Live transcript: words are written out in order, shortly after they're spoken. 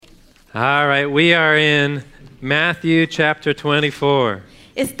All right, we are in Matthew chapter 24.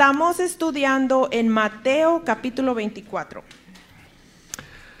 Estamos estudiando en Mateo capítulo 24.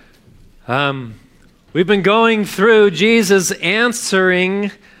 We've been going through Jesus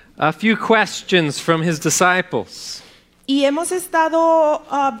answering a few questions from his disciples. Y hemos estado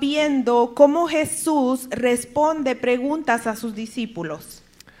viendo cómo Jesús responde preguntas a sus discípulos.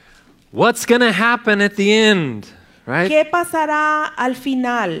 What's going to happen at the end, right? ¿Qué pasará al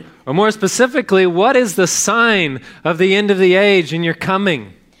final? Or more specifically, what is the sign of the end of the age and your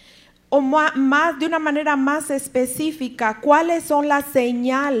coming? O más de una manera más específica, ¿cuáles son las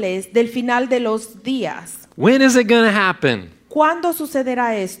señales del final de los días? When is it going to happen? ¿Cuándo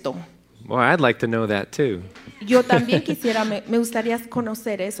sucederá esto? Boy, I'd like to know that too. Yo también quisiera, me gustaría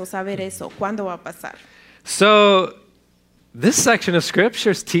conocer eso, saber eso, ¿cuándo va a pasar? So, this section of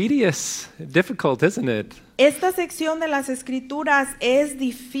scripture is tedious, difficult, isn't it? Esta sección de las Escrituras es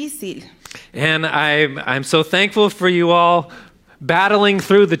difícil. And I'm so thankful for you all battling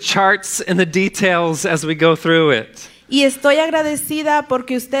through the charts and the details as we go through it. Y estoy agradecida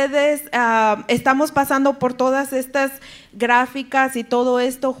porque ustedes estamos pasando por todas estas gráficas y todo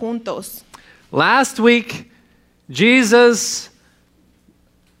esto juntos. Last week, Jesus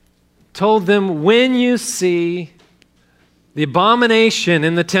told them, when you see the abomination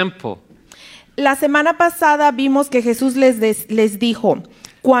in the temple, La semana pasada vimos que Jesús les dijo,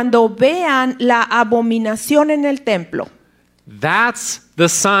 cuando vean la abominación en el templo, that's the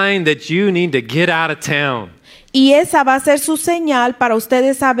sign that you need to get out of town. y esa va a ser su señal para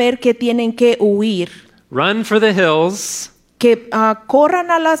ustedes saber que tienen que huir, Run for the hills. que corran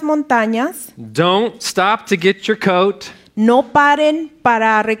a las montañas, Don't stop to get your coat. no paren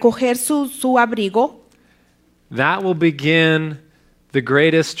para recoger su abrigo. That will begin the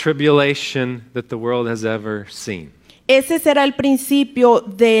greatest tribulation that the world has ever seen. Ese será el principio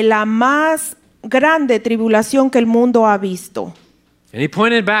de la más grande tribulación que el mundo ha visto. And he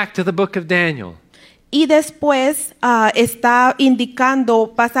pointed back to the book of Daniel. Y después está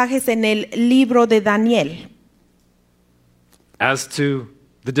indicando pasajes en el libro de Daniel As to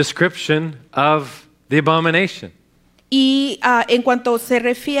the description of the abomination. y en cuanto se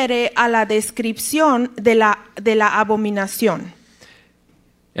refiere a la descripción de la abominación.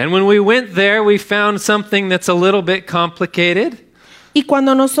 And when we went there, we found something that's a little bit complicated. Y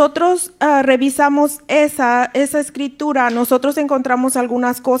cuando nosotros revisamos esa escritura, nosotros encontramos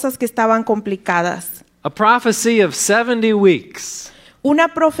algunas cosas que estaban complicadas. A prophecy of 70 weeks. Una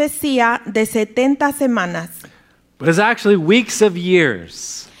profecía de 70 semanas, But it's actually weeks of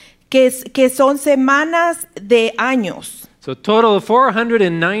years. que son semanas de años. So a total of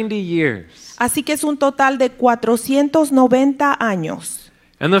 490 years. Así que es un total de 490 años.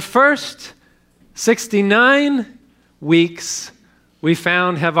 And the first 69 weeks we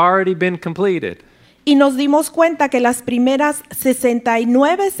found have already been completed. Y nos dimos cuenta que las primeras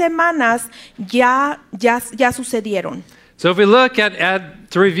 69 semanas ya sucedieron. So if we look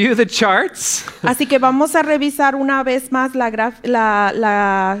to review the charts, Así que vamos a revisar una vez más la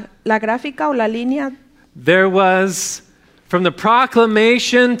gráfica o la línea. there was from the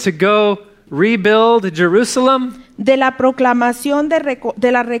proclamation to go rebuild Jerusalem De la proclamación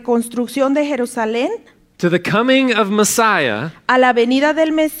de la reconstrucción de Jerusalén to the coming of Messiah a la venida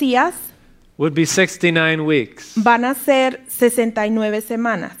del Mesías would be 69 weeks. van a ser 69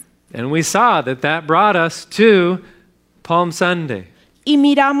 semanas. And we saw that brought us to Palm Sunday. Y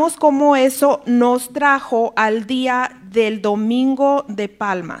miramos cómo eso nos trajo al día del Domingo de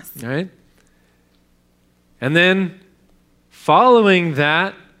Palmas. Right? And then following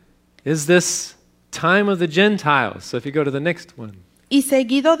that is this time of the Gentiles. So if you go to the next one, Y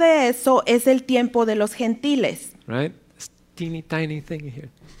seguido de eso es el tiempo de los gentiles. right? This teeny tiny thing here.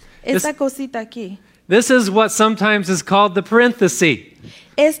 Esta cosita aquí. This is what sometimes is called the parenthesis.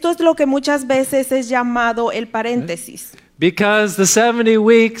 Esto es lo que muchas veces es llamado el paréntesis. Because the 70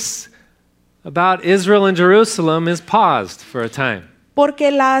 weeks about Israel and Jerusalem is paused for a time.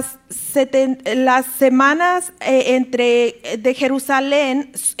 Porque las semanas de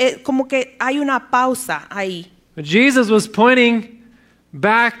Jerusalén, como que hay una pausa ahí. But Jesus was pointing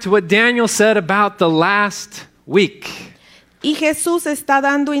back to what Daniel said about the last week. Y Jesús está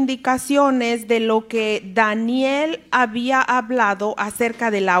dando indicaciones de lo que Daniel había hablado acerca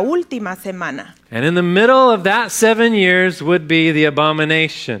de la última semana. And in the middle of that 7 years would be the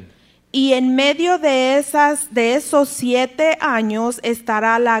abomination. Y en medio de esos 7 años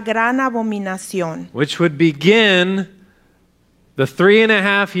estará la gran abominación, Which would begin the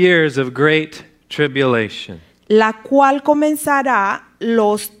 3.5 years of great tribulation. la cual comenzará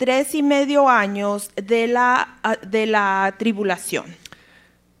los 3.5 años de la tribulación.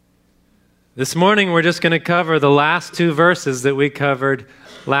 This morning we're just going to cover the last two verses that we covered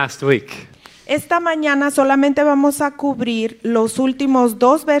last week. Esta mañana solamente vamos a cubrir los últimos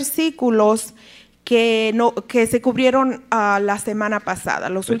 2 versículos que se cubrieron la semana pasada,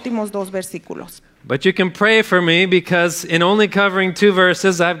 los últimos 2 versículos. But you can pray for me because in only covering 2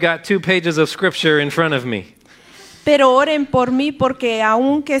 verses, I've got 2 pages of scripture in front of me. Pero oren por mí porque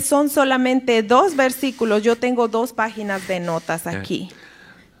aunque son solamente 2 versículos, yo tengo 2 páginas de notas aquí.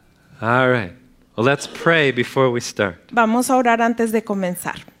 All right. Well, let's pray before we start. Vamos a orar antes de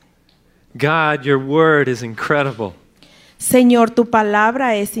comenzar. God, your word is incredible. Señor, tu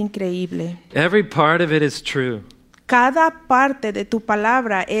palabra es increíble. Every part of it is true. Cada parte de tu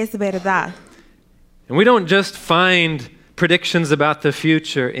palabra es verdad. And we don't just find predictions about the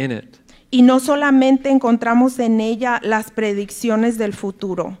future in it. Y no solamente encontramos en ella las predicciones del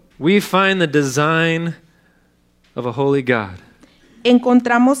futuro. We find the design of a holy God.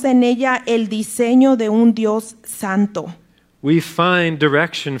 Encontramos en ella el diseño de un Dios santo. We find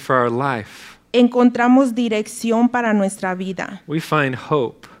direction for our life. Encontramos dirección para nuestra vida. We find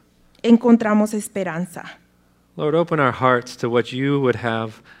hope. Encontramos esperanza. Lord, open our hearts to what you would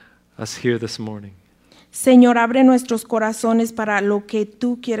have us hear this morning. Señor, abre nuestros corazones para lo que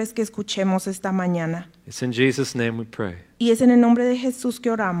tú quieres que escuchemos esta mañana. It's in Jesus' name we pray. Y es en el nombre de Jesús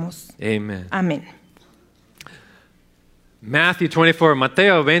que oramos. Amen. Amén. Matthew 24,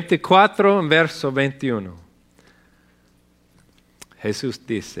 Mateo 24, verso 21. Jesús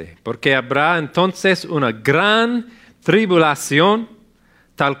dice, porque habrá entonces una gran tribulación,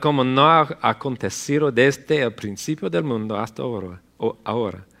 tal como no ha acontecido desde el principio del mundo hasta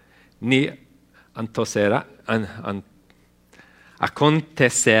ahora, ni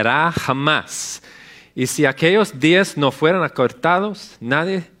acontecerá jamás. Y si aquellos días no fueran acortados,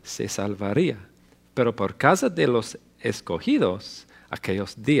 nadie se salvaría. Pero por causa de los escogidos,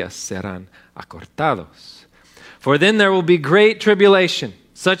 aquellos días serán acortados. For then there will be great tribulation,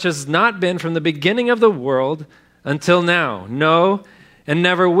 such as has not been from the beginning of the world until now, no, and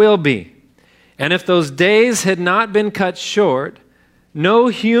never will be. And if those days had not been cut short, no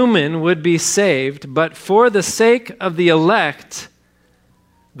human would be saved, but for the sake of the elect,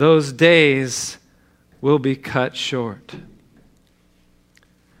 those days will be cut short.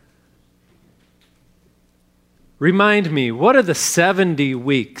 Remind me, what are the 70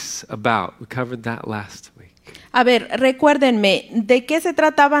 weeks about? We covered that last week. A ver, recuérdenme, ¿de qué se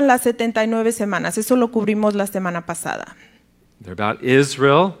trataban las 79 semanas? Eso lo cubrimos la semana pasada. They're about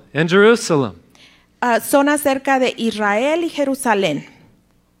Israel and Jerusalem. Son acerca de Israel y Jerusalén.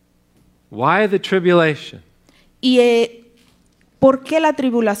 Why the tribulation? ¿Y por qué la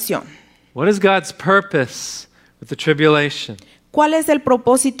tribulación? What is God's purpose with the tribulation? ¿Cuál es el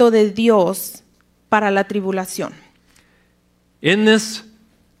propósito de Dios para la tribulación? In this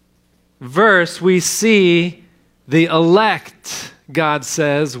verse, we see the elect, God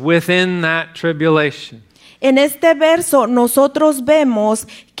says, within that tribulation. En este verso nosotros vemos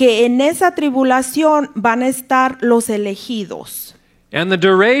que en esa tribulación van a estar los elegidos. And the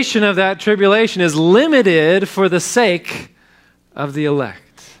duration of that tribulation is limited for the sake of the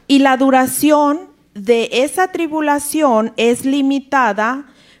elect. Y la duración de esa tribulación es limitada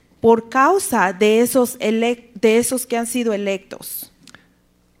por causa de esos que han sido electos.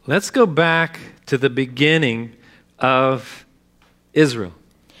 Let's go back to the beginning of Israel.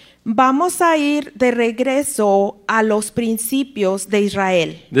 Vamos a ir de regreso a los principios de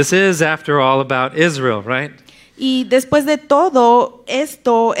Israel. This is, after all, about Israel, right? Y después de todo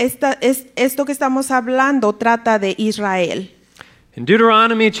esto que estamos hablando trata de Israel. In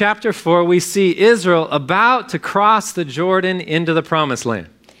Deuteronomy chapter 4, we see Israel about to cross the Jordan into the promised land.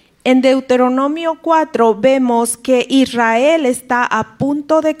 En Deuteronomio 4 vemos que Israel está a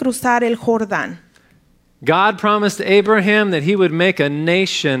punto de cruzar el Jordán. God promised Abraham that he would make a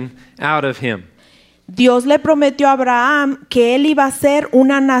nation out of him. Dios le prometió a Abraham que él iba a ser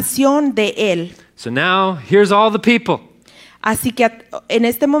una nación de él. So now, here's all the people. Así que en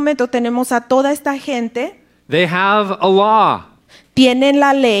este momento tenemos a toda esta gente. They have a law, Tienen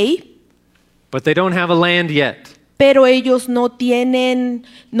la ley, but they don't have a land yet. pero ellos no tienen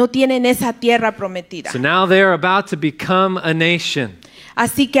esa tierra prometida. So now they're about to become a nation.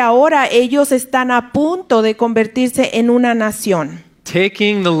 Así que ahora ellos están a punto de convertirse en una nación,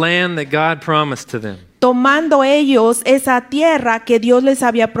 Taking the land that God promised to them. tomando ellos esa tierra que Dios les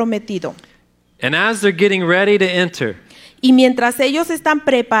había prometido. And as they're getting ready to enter, Y mientras ellos están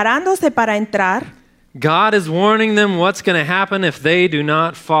preparándose para entrar, God is warning them what's going to happen if they do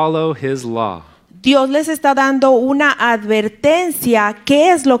not follow his law. Dios les está dando una advertencia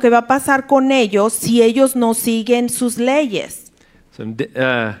qué es lo que va a pasar con ellos si ellos no siguen sus leyes. So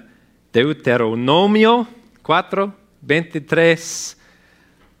Deuteronomio 4:23.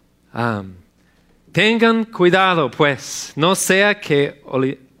 Tengan cuidado, pues, no sea que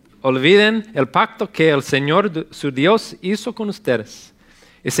olviden el pacto que el Señor su Dios hizo con ustedes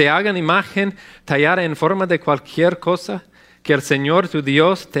y se hagan imagen tallada en forma de cualquier cosa que el Señor tu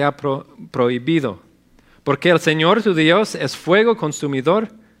Dios te ha prohibido. Porque el Señor tu Dios es fuego consumidor,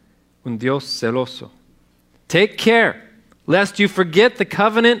 un Dios celoso. Take care, lest you forget the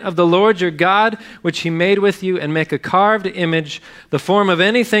covenant of the Lord your God, which he made with you, and make a carved image, the form of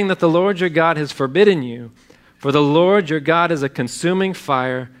anything that the Lord your God has forbidden you. For the Lord your God is a consuming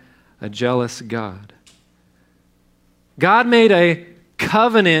fire, a jealous God. God made a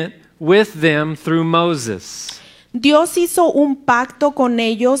covenant with them through Moses. Dios hizo un pacto con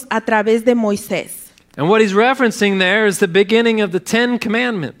ellos a través de Moisés. And what he's referencing there is the beginning of the 10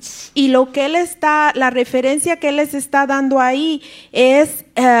 Commandments. Y lo que la referencia que él les está dando ahí es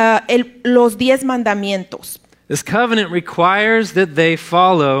los 10 mandamientos. This covenant requires that they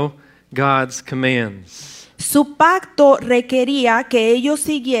follow God's commands. Su pacto requería que ellos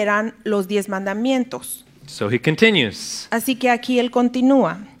siguieran los 10 mandamientos. So he continues. Así que aquí él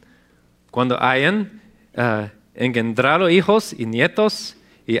continúa. Cuando hayan engendrado hijos y nietos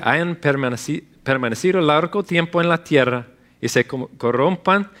y hayan permanecido largo tiempo en la tierra y se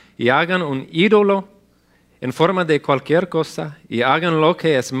corrompan y hagan un ídolo en forma de cualquier cosa y hagan lo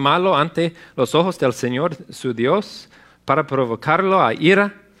que es malo ante los ojos del Señor su Dios para provocarlo a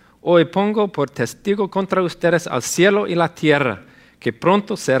ira, hoy pongo por testigo contra ustedes al cielo y la tierra, que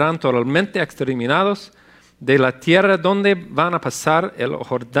pronto serán totalmente exterminados de la tierra donde van a pasar el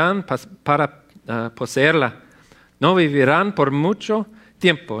Jordán para poseerla. No vivirán por mucho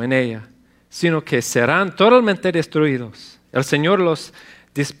tiempo en ella, sino que serán totalmente destruidos. El Señor los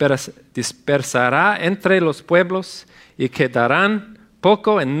dispersará entre los pueblos y quedarán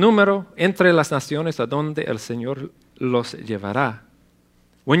poco en número entre las naciones a donde el Señor los llevará.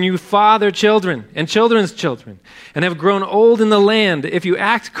 When you father children and children's children and have grown old in the land, if you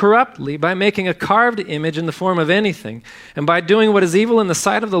act corruptly by making a carved image in the form of anything, and by doing what is evil in the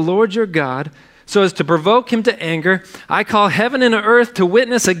sight of the Lord your God, so as to provoke him to anger, I call heaven and earth to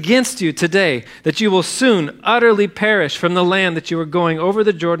witness against you today that you will soon utterly perish from the land that you are going over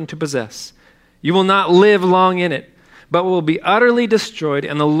the Jordan to possess. You will not live long in it, but will be utterly destroyed,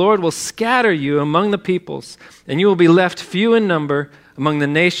 and the Lord will scatter you among the peoples, and you will be left few in number among the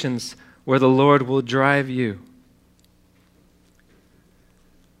nations where the Lord will drive you.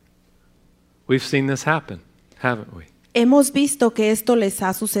 We've seen this happen, haven't we? Hemos visto que esto les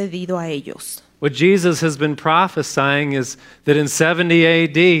ha sucedido a ellos. What Jesus has been prophesying is that in 70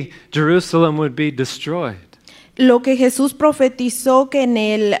 AD, Jerusalem would be destroyed. Lo que Jesús profetizó que en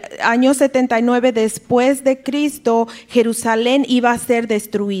el año 79 después de Cristo, Jerusalén iba a ser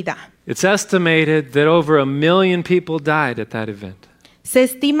destruida. It's estimated that over 1 million people died at that event. Se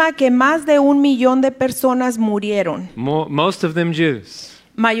estima que más de 1 millón de personas murieron. Most of them Jews.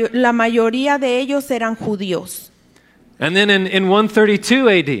 La mayoría de ellos eran judíos. And then in 132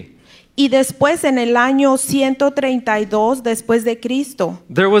 AD, y después en el año 132 después de Cristo,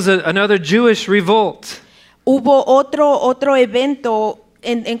 there was another Jewish revolt. Hubo otro evento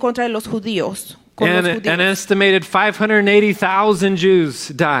en contra de los judíos. An estimated 580,000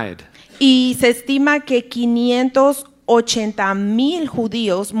 Jews died. Y se estima que 580,000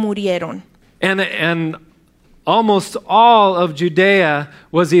 judíos murieron. And almost all of Judea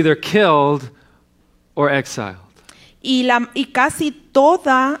was either killed or exiled. Y casi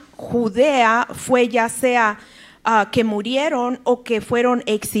toda Judea fue ya sea que murieron o que fueron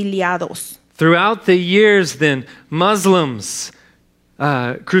exiliados. Throughout the years then, Muslims,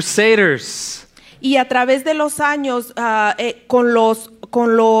 Crusaders, y a través de los años con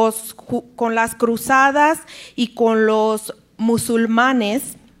las cruzadas y con los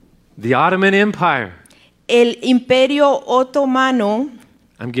musulmanes, the Ottoman Empire, el Imperio Otomano,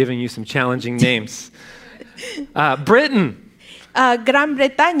 I'm giving you some challenging names, Britain, Gran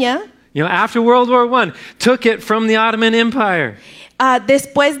Bretaña, after World War I, took it from the Ottoman Empire.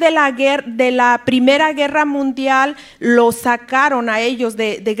 Después de la Primera Guerra Mundial, los sacaron a ellos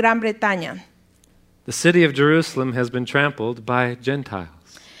de Gran Bretaña. The city of Jerusalem has been trampled by Gentiles.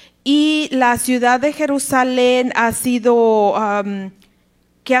 Y la ciudad de Jerusalén ha sido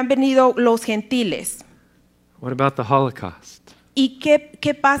que han venido los gentiles. What about the Holocaust? ¿Y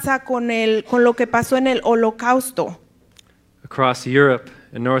qué pasa con lo que pasó en el Holocausto? Across Europe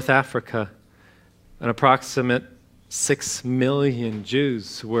and North Africa, an approximate 6 million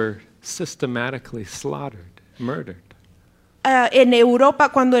Jews were systematically slaughtered, murdered. En Europa,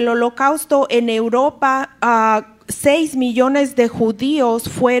 cuando el Holocausto en Europa, 6 millones de judíos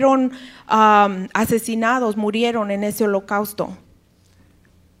fueron asesinados, murieron en ese holocausto.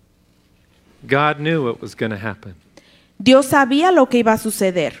 God knew what was going to happen. Dios sabía lo que iba a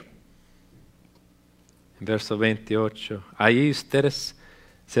suceder. Verso 28. Allí ustedes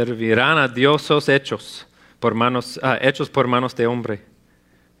servirán a dioses hechos por manos de hombre,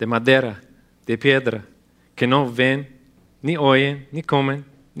 de madera, de piedra, que no ven, ni oyen, ni comen,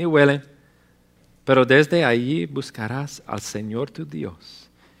 ni huelen. Pero desde allí buscarás al Señor tu Dios,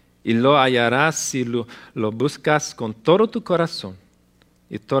 y lo hallarás si lo buscas con todo tu corazón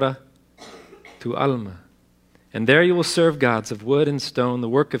y toda tu alma. And there you will serve gods of wood and stone, the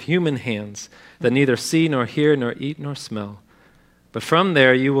work of human hands, that neither see nor hear nor eat nor smell. But from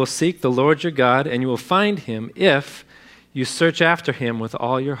there you will seek the Lord your God, and you will find him if you search after him with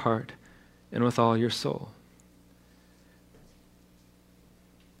all your heart and with all your soul.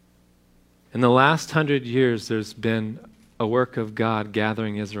 In the last 100 years, there's been a work of God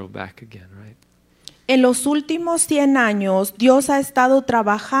gathering Israel back again, right? En los últimos 100 años, Dios ha estado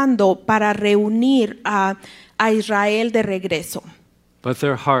trabajando para reunir a Israel de regreso. But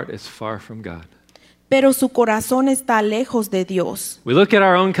their heart is far from God. Pero su corazón está lejos de Dios. We look at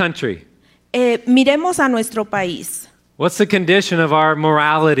our own country. Miremos a nuestro país. What's the condition of our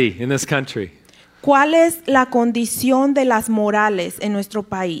morality in this country? ¿Cuál es la condición de las morales en nuestro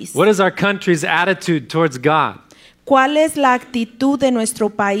país? What is our country's attitude towards God? ¿Cuál es la actitud de nuestro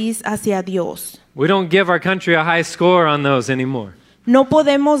país hacia Dios? We don't give our country a high score on those anymore. No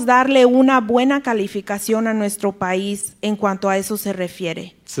podemos darle una buena calificación a nuestro país en cuanto a eso se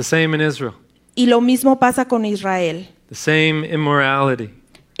refiere. It's the same in Israel. Y lo mismo pasa con Israel. The same immorality.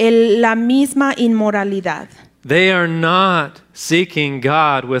 La misma inmoralidad. They are not seeking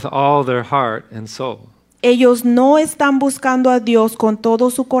God with all their heart and soul. Ellos no están buscando a Dios con todo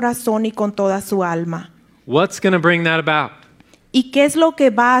su corazón y con toda su alma. What's going to bring that about? ¿Y qué es lo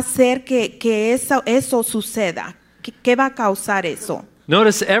que va a hacer que eso suceda? ¿Qué va a causar eso?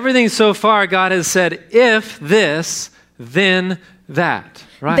 Notice everything so far God has said, if this, then that.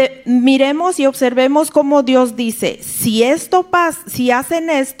 Right? Miremos y observemos cómo Dios dice, si hacen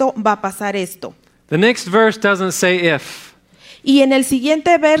esto, va a pasar esto. The next verse doesn't say if. Y en el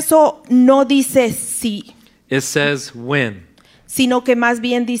siguiente verso no dice sí. It says when. Sino que más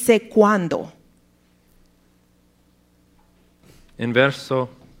bien dice cuándo. En verso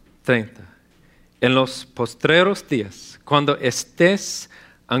 30. En los postreros días, cuando estés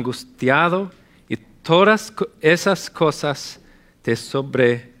angustiado y todas esas cosas te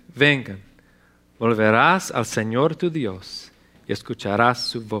sobrevengan, volverás al Señor tu Dios y escucharás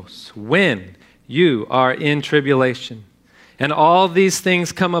su voz. When you are in tribulation, and all these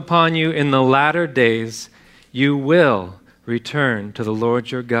things come upon you in the latter days, you will return to the Lord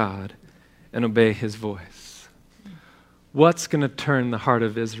your God and obey his voice. What's going to turn the heart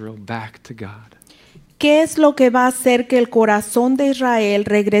of Israel back to God? ¿Qué es lo que va a hacer que el corazón de Israel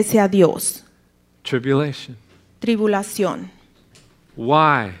regrese a Dios? Tribulation. Tribulación.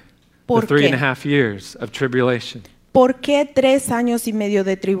 Why ¿Por the 3.5 qué? years of tribulation? ¿Por qué 3 años y medio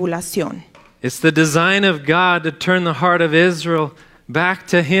de tribulación? It's the design of God to turn the heart of Israel back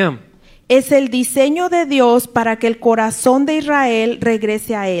to him. Es el diseño de Dios para que el corazón de Israel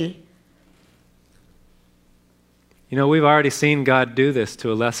regrese a él. You know, we've already seen God do this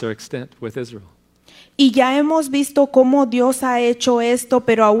to a lesser extent with Israel. Y ya hemos visto cómo Dios ha hecho esto,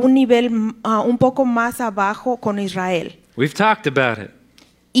 pero a un nivel un poco más abajo con Israel. We've talked about it.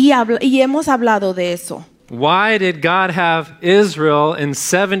 Y hemos hablado de eso. Why did God have Israel in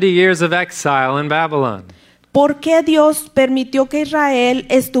 70 years of exile in Babylon? ¿Por qué Dios permitió que Israel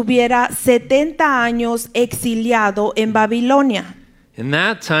estuviera 70 años exiliado en Babilonia? In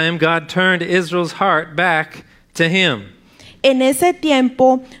that time, God turned Israel's heart back to him. En ese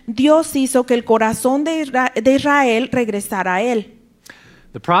tiempo, Dios hizo que el corazón de Israel regresara a él.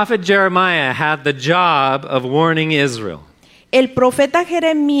 The prophet Jeremiah had the job of warning Israel. El profeta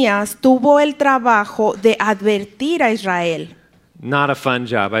Jeremías tuvo el trabajo de advertir a Israel. Not a fun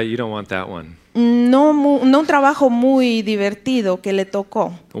job. You don't want that one. No un trabajo muy divertido que le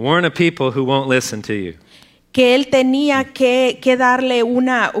tocó. Warn a people who won't listen to you. Que él tenía que darle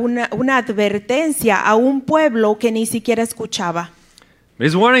una advertencia a un pueblo que ni siquiera escuchaba.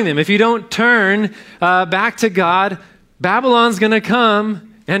 He's warning them, if you don't turn back to God, Babylon's going to come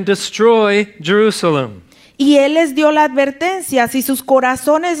and destroy Jerusalem. Y él les dio la advertencia, si sus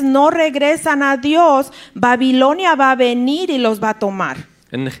corazones no regresan a Dios, Babilonia va a venir y los va a tomar.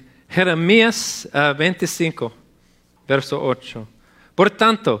 En Jeremías 25, verso 8. Por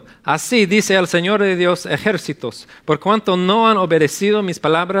tanto, así dice el Señor de Dios ejércitos, por cuanto no han obedecido mis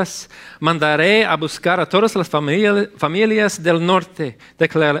palabras, mandaré a buscar a todas las familias del norte,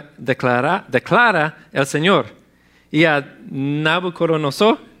 declara el Señor, y a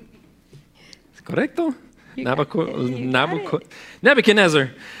Nabucodonosor, ¿es correcto?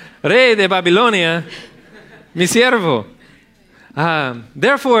 Nebuchadnezzar, rey de Babilonia, mi siervo.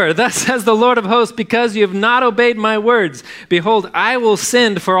 Therefore, thus says the Lord of hosts, because you have not obeyed my words, behold, I will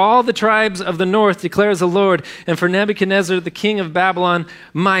send for all the tribes of the north, declares the Lord, and for Nebuchadnezzar, the king of Babylon,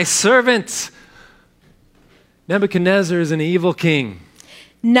 my servant. Nebuchadnezzar is an evil king.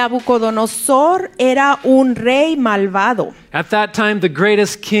 Nabucodonosor era un rey malvado. At that time, the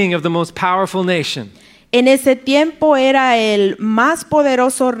greatest king of the most powerful nation. En ese tiempo era el más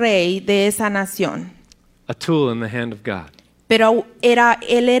poderoso rey de esa nación. A tool in the hand of God. Pero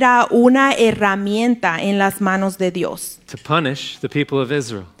él era una herramienta en las manos de Dios To punish the people of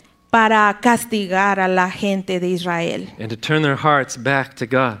Israel. para castigar a la gente de Israel, And to turn their hearts back to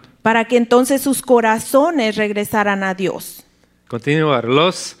God. para que entonces sus corazones regresaran a Dios. Continuar.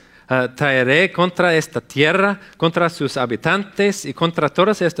 Los traeré contra esta tierra, contra sus habitantes y contra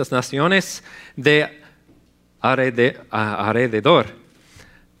todas estas naciones de alrededor.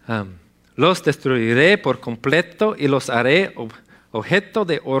 Los destruiré por completo y los haré objeto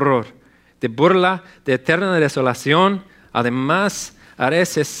de horror, de burla, de eterna desolación. Además, haré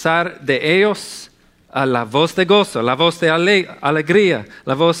cesar de ellos a la voz de gozo, la voz de alegría,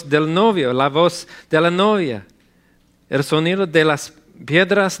 la voz del novio, la voz de la novia, el sonido de las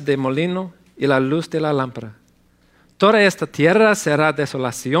piedras de molino y la luz de la lámpara. Toda esta tierra será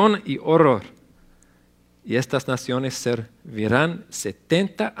desolación y horror. Y estas naciones servirán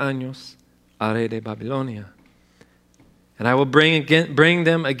 70 años al rey de Babilonia. And I will bring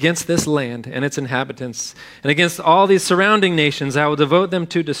them against this land and its inhabitants, and against all these surrounding nations I will devote them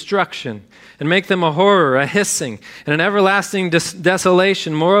to destruction, and make them a horror, a hissing, and an everlasting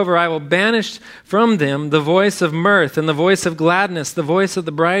desolation. Moreover, I will banish from them the voice of mirth and the voice of gladness, the voice of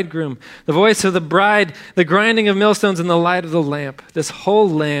the bridegroom, the voice of the bride, the grinding of millstones, and the light of the lamp. This whole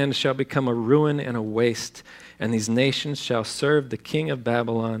land shall become a ruin and a waste, and these nations shall serve the king of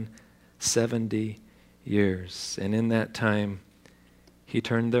Babylon 70 years. And in that time, he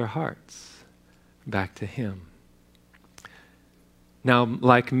turned their hearts back to him. Now,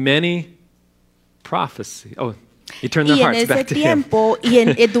 like many prophecies, he turned their hearts back to him.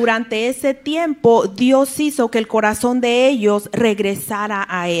 Durante ese tiempo, Dios hizo que el corazón de ellos regresara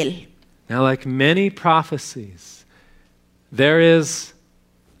a él. Now, like many prophecies, there is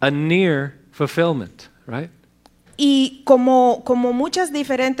a near fulfillment, right? Y como muchas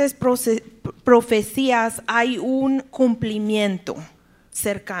diferentes profecías, hay un cumplimiento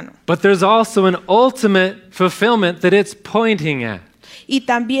cercano. But there's also an ultimate fulfillment that it's pointing at. Y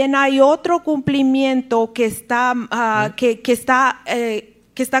también hay otro cumplimiento que está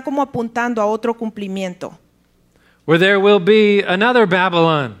como apuntando a otro cumplimiento. Where there will be another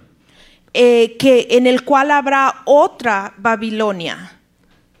Babylon. Que en el cual habrá otra Babilonia.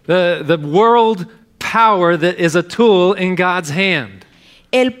 The world power that is a tool in God's hand.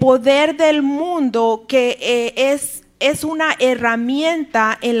 El poder del mundo que es una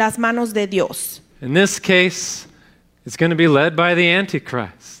herramienta en las manos de Dios. In this case, it's going to be led by the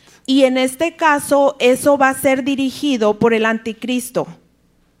Antichrist. Y en este caso, eso va a ser dirigido por el anticristo.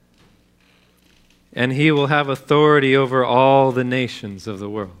 And he will have authority over all the nations of the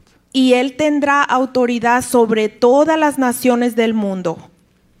world. Y él tendrá autoridad sobre todas las naciones del mundo.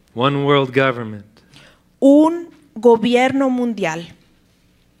 One world government. Un gobierno mundial.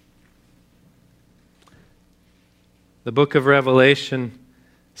 The book of Revelation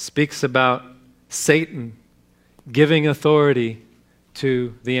speaks about Satan giving authority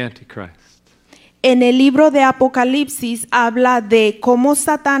to the Antichrist. En el libro de Apocalipsis habla de cómo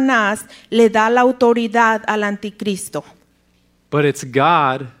Satanás le da la autoridad al anticristo. But it's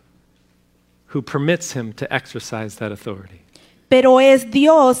God who permits him to exercise that authority. Pero es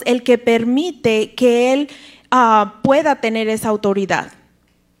Dios el que permite que él pueda tener esa autoridad.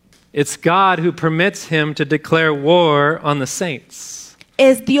 It's God who permits him to declare war on the saints.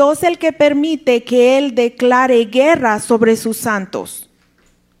 Es Dios el que permite que él declare guerra sobre sus santos.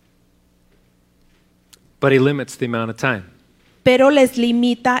 But he limits the amount of time. Pero les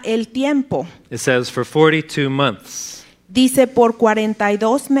limita el tiempo. It says for 42 months. Dice por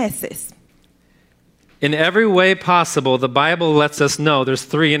 42 meses. In every way possible, the Bible lets us know there's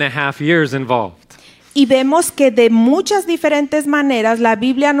 3.5 years involved. Y vemos que de muchas diferentes maneras la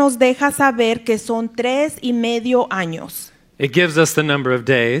Biblia nos deja saber que son 3.5 años. It gives us the number of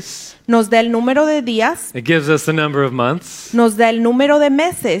days. nos da el número de días, It gives us the number of months. nos da el número de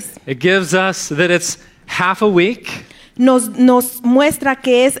meses, It gives us that it's half a week. nos muestra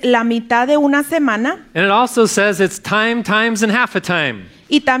que es la mitad de una semana And it also says it's time, times, and half a time.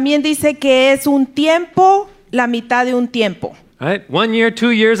 y también dice que es un tiempo, la mitad de un tiempo. Right? 1 year,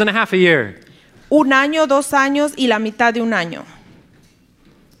 2 years, and a half a year. Un año, 2 años y la mitad de un año.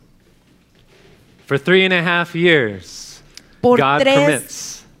 For 3.5 years, Por God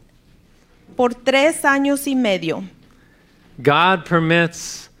tres permits. años y medio, God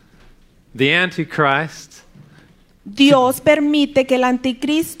permits the Antichrist Dios permite que el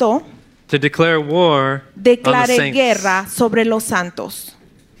anticristo to declare war on the declare saints. guerra sobre los santos.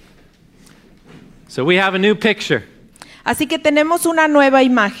 So we have a new picture, Así que tenemos una nueva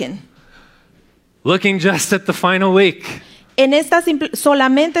imagen. looking just at the final week. En esta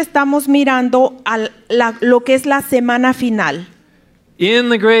solamente estamos mirando lo que es la semana final. In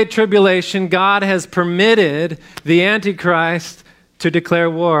the Great Tribulation, God has permitted the Antichrist to declare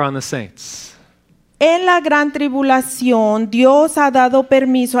war on the saints. En la gran tribulación, Dios ha dado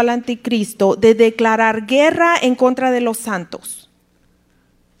permiso al anticristo de declarar guerra en contra de los santos,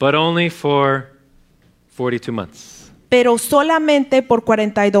 But only for 42 months. pero solamente por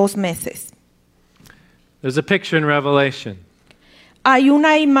 42 meses. There's a picture in Revelation Hay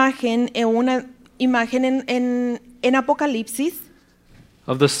una imagen en Apocalipsis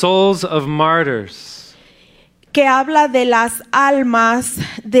of the souls of martyrs que habla de las almas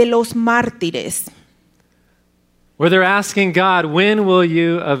de los mártires, where they're asking God, when will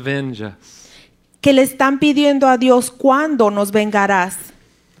you avenge us? que le están pidiendo a Dios, ¿cuándo nos vengarás?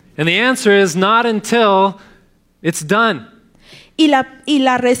 And the answer is not until it's done. Y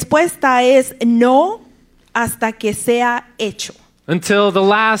la respuesta es no hasta que sea hecho, Until the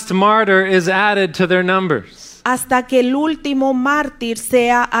last martyr is added to their numbers. hasta que el último mártir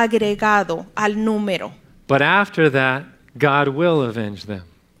sea agregado al número. But after that, God will avenge them.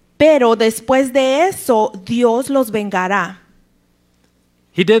 Pero después de eso, Dios los vengará.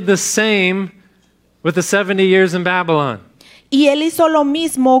 He did the same with the 70 years in Babylon. Y él hizo lo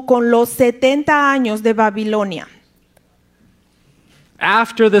mismo con los 70 años de Babilonia.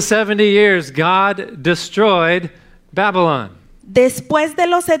 After the 70 years, God destroyed Babylon. Después de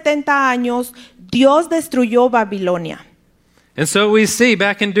los 70 años, Dios destruyó Babilonia. And so we see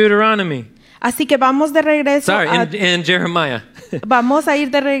back in Deuteronomy, Así que vamos de regreso sorry, in Jeremiah, vamos a ir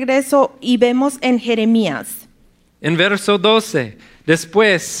de regreso y vemos en Jeremías. en verso 12,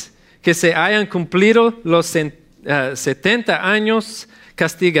 después que se hayan cumplido los 70 años,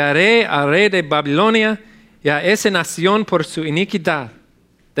 castigaré al rey de Babilonia y a esa nación por su iniquidad,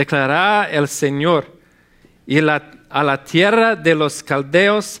 declarará el Señor, y a la tierra de los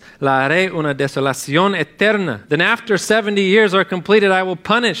caldeos la haré una desolación eterna. Then after 70 years are completed, I will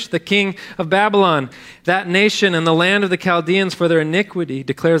punish the king of Babylon, that nation and the land of the Chaldeans for their iniquity,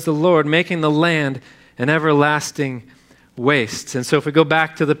 declares the Lord, making the land an everlasting waste. And so if we go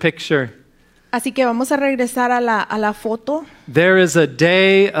back to the picture, Así que vamos a regresar a la foto. there is a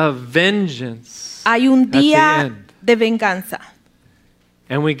day of vengeance Hay un at the día end. de venganza.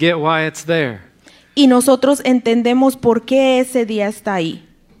 And we get why it's there. Y nosotros entendemos por qué ese día está ahí.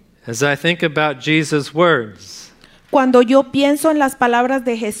 As I think about Jesus' words, Cuando yo pienso en las palabras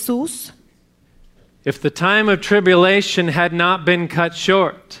de Jesús, if the time of tribulation had not been cut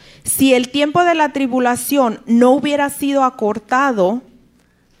short, si el tiempo de la tribulación no hubiera sido acortado,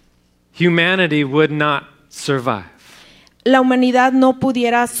 humanity would not survive. la humanidad no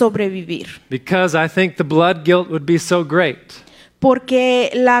pudiera sobrevivir. Because I think the blood guilt would be so great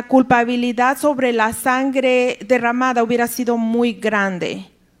Porque la culpabilidad sobre la sangre derramada hubiera sido muy grande.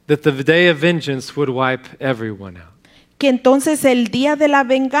 that the day of vengeance would wipe everyone out. Que entonces el día de la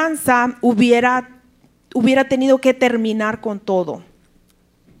venganza hubiera tenido que terminar con todo.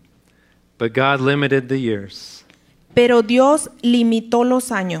 But God limited the years Pero Dios limitó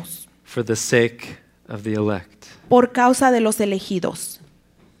los años for the sake of the elect. por causa de los elegidos.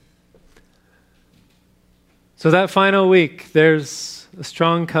 So that final week, there's a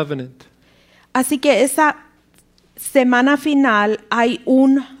strong covenant. Así que esa semana final hay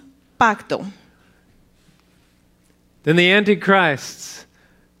un pacto. Then the Antichrist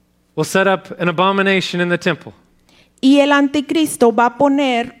will set up an abomination in the temple. Y el anticristo va a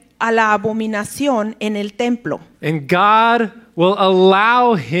poner a la abominación en el templo. And God will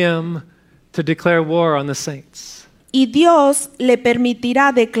allow him to declare war on the saints. Y Dios le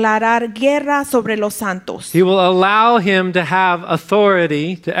permitirá declarar guerra sobre los santos. He will allow him to have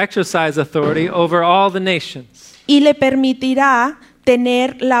authority, to exercise authority over all the nations. Y le permitirá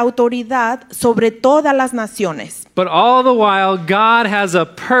tener la autoridad sobre todas las naciones. But all the while, God has a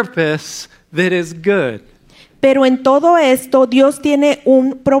purpose that is good. Pero en todo esto, Dios tiene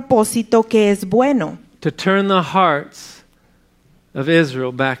un propósito que es bueno, To turn the hearts of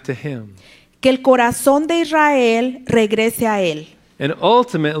Israel back to Him. que el corazón de Israel regrese a Él. And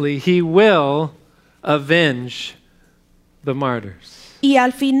ultimately, He will avenge the martyrs. Y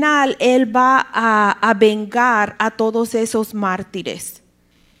al final Él va a vengar a todos esos mártires.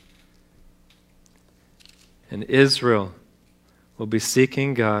 And Israel will be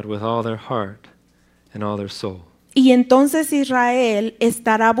seeking God with all their heart and all their soul. Y entonces Israel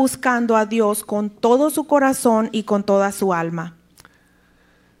estará buscando a Dios con todo su corazón y con toda su alma.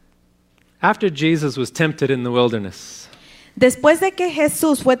 After Jesus was tempted in the wilderness, Después de que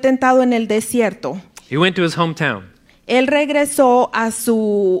Jesús fue tentado en el desierto, He went to His hometown. Él regresó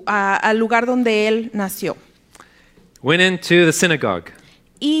al lugar donde Él nació Went into the synagogue.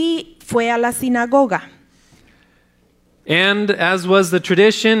 y fue a la sinagoga. And as was the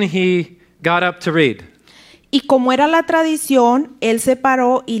tradition, He got up to read. Y como era la tradición, Él se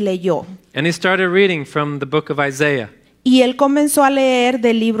paró y leyó. And He started reading from the book of Isaiah. Y Él comenzó a leer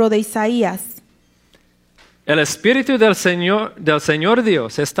del libro de Isaías. El Espíritu del Señor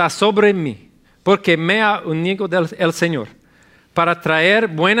Dios está sobre mí, porque me ha unido el Señor para traer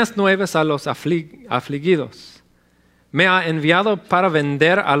buenas nuevas a los afligidos. Me ha enviado para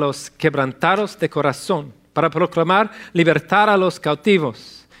vender a los quebrantados de corazón, para proclamar libertad a los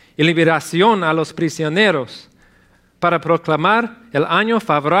cautivos y liberación a los prisioneros, para proclamar el año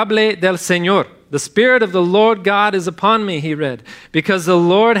favorable del Señor. The Spirit of the Lord God is upon me, he read, because the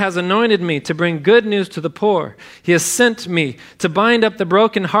Lord has anointed me to bring good news to the poor. He has sent me to bind up the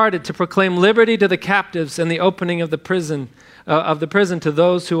brokenhearted, to proclaim liberty to the captives and the opening of the prison to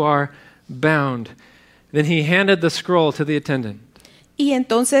those who are bound. Then he handed the scroll to the attendant. Y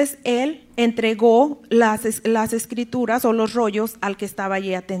entonces Él entregó las escrituras o los rollos al que estaba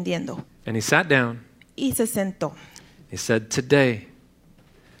allí atendiendo. And he sat down. Y se sentó. He said, "Today,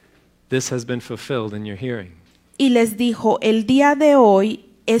 this has been fulfilled in your hearing." Y les dijo, el día de hoy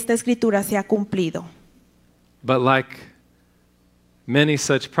esta escritura se ha cumplido. But like many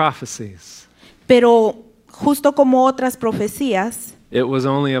such prophecies, Pero justo como otras profecías, it was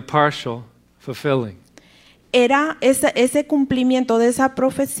only a partial fulfilling. era ese cumplimiento de esa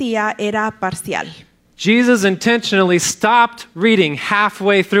profecía era parcial. Jesus intentionally stopped reading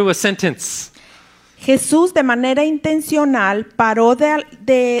halfway through a sentence. Jesús de manera intencional paró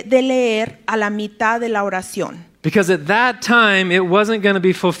de leer a la mitad de la oración. Because at that time, it wasn't going to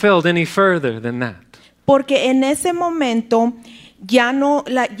be fulfilled any further than that. Porque en ese momento ya no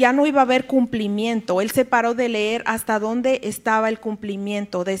iba a haber cumplimiento. Él se paró de leer hasta dónde estaba el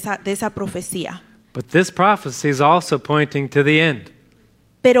cumplimiento de esa profecía. But this prophecy is also pointing to the end.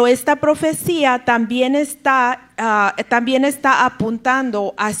 Pero esta profecía también está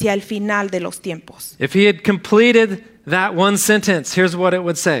apuntando hacia el final de los tiempos. If he had completed that one sentence, here's what it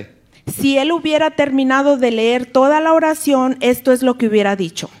would say. Si él hubiera terminado de leer toda la oración, esto es lo que hubiera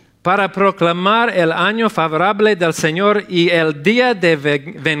dicho. Para proclamar el año favorable del Señor y el día de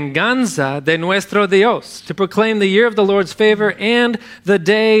venganza de nuestro Dios. To proclaim the year of the Lord's favor and the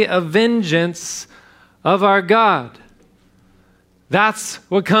day of vengeance of our God. That's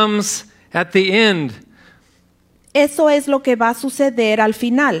what comes at the end. Eso es lo que va a suceder al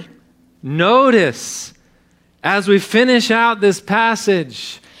final. Notice, as we finish out this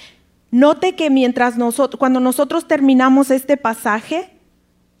passage, Note que cuando nosotros terminamos este pasaje,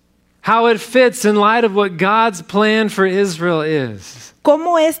 how it fits in light of what God's plan for Israel is.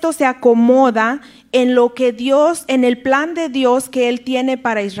 cómo esto se acomoda en lo que en el plan de Dios que Él tiene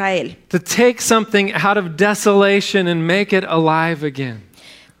para Israel. To take something out of desolation and make it alive again.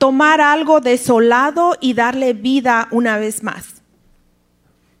 Tomar algo desolado y darle vida una vez más.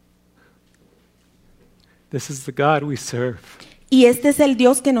 This is the God we serve, Y este es el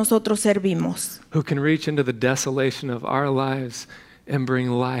Dios que nosotros servimos, who can reach into the desolation of our lives and bring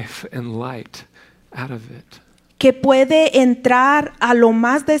life and light out of it. que puede entrar a lo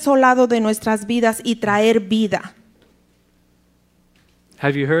más desolado de nuestras vidas y traer vida.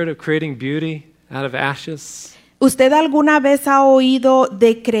 Have you heard of creating beauty out of ashes? ¿Usted alguna vez ha oído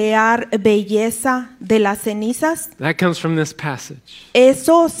de crear belleza de las cenizas? That comes from this passage.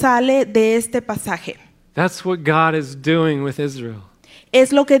 Eso sale de este pasaje. That's what God is doing with Israel.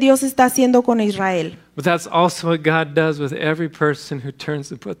 Es lo que Dios está haciendo con Israel. But that's also what God does with every person who turns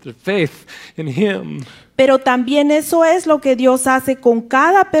to put their faith in Him. Pero también eso es lo que Dios hace con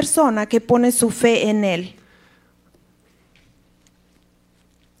cada persona que pone su fe en Él.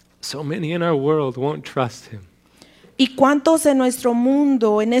 So many in our world won't trust Him. ¿Y cuántos en nuestro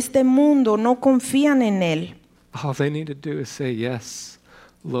mundo, en este mundo, no confían en Él? All they need to do is say, yes,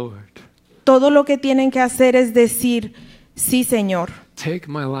 Lord. Todo lo que tienen que hacer es decir, sí, Señor, Take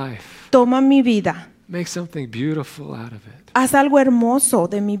my life. toma mi vida. Make something beautiful out of it. Haz algo hermoso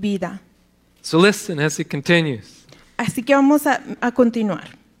de mi vida. So listen as he continues. Así que vamos a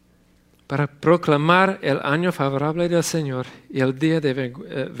continuar. Para proclamar el año favorable del Señor y el día de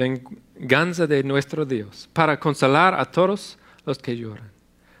venganza de nuestro Dios, para consolar a todos los que lloran,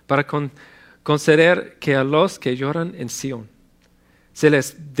 para conceder que a los que lloran en Sión se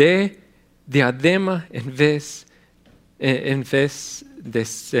les dé diadema en vez de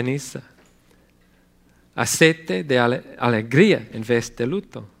ceniza, aceite de alegría en vez de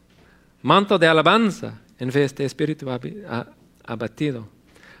luto, manto de alabanza en vez de espíritu abatido,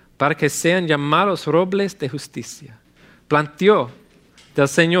 para que sean llamados robles de justicia, plantío del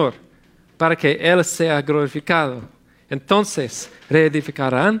Señor, para que Él sea glorificado. Entonces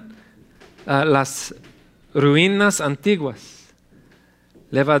reedificarán las ruinas antiguas,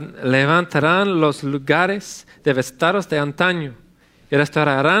 levantarán los lugares devastados de antaño y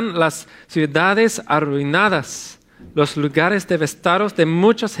restaurarán las ciudades arruinadas, los lugares devastados de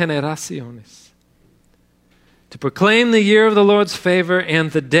muchas generaciones. To proclaim the year of the Lord's favor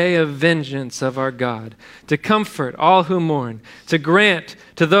and the day of vengeance of our God, to comfort all who mourn, to grant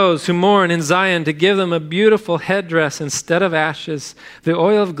to those who mourn in Zion, to give them a beautiful headdress instead of ashes, the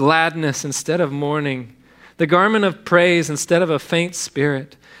oil of gladness instead of mourning, the garment of praise instead of a faint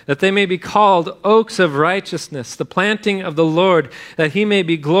spirit, that they may be called oaks of righteousness, the planting of the Lord, that he may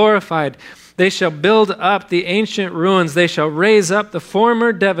be glorified. They shall build up the ancient ruins. They shall raise up the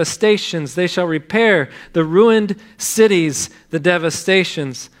former devastations. They shall repair the ruined cities, the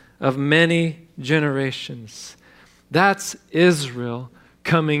devastations of many generations. That's Israel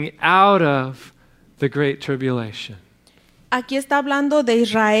coming out of the great tribulation. Aquí está hablando de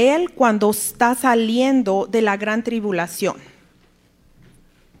Israel cuando está saliendo de la gran tribulación.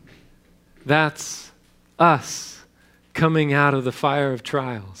 That's us coming out of the fire of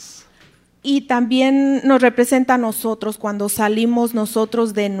trials. Y también nos representa a nosotros cuando salimos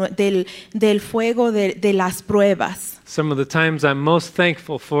nosotros del fuego de las pruebas. Some of the times I'm most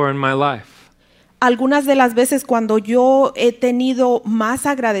thankful for in my life Algunas de las veces cuando yo he tenido más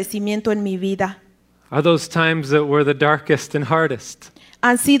agradecimiento en mi vida are those times that were the darkest and hardest.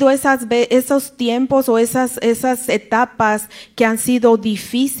 han sido esos tiempos o esas etapas que han sido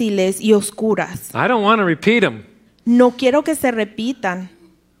difíciles y oscuras. I don't want to repeat them, No quiero que se repitan,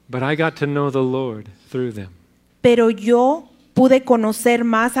 but I got to know the Lord through them. pero yo pude conocer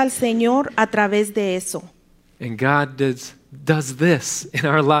más al Señor a través de eso. And God does this in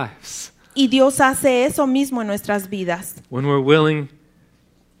our lives Y Dios hace eso mismo en nuestras vidas. when we're willing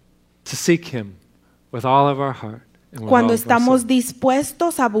to seek Him with all of our heart and with Cuando all of our estamos soul.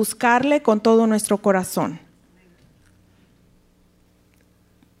 dispuestos a buscarle con todo nuestro corazón.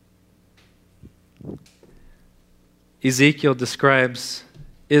 Ezekiel describes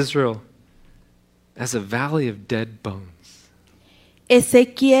Israel as a valley of dead bones.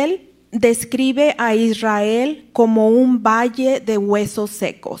 Ezequiel describe a Israel como un valle de huesos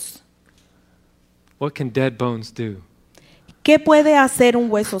secos. What can dead bones do? ¿Qué puede hacer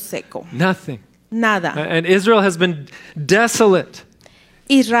un hueso seco? Nothing. Nada. And Israel has been desolate,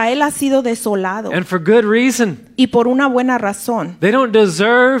 Israel ha sido desolado and for good reason. y por una buena razón. They don't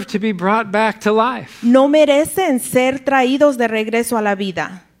deserve to be brought back to life. No merecen ser traídos de regreso a la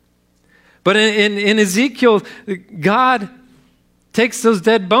vida. But in Ezekiel, God takes those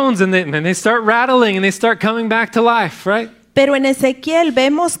dead bones and they start rattling and they start coming back to life, right? Pero en Ezequiel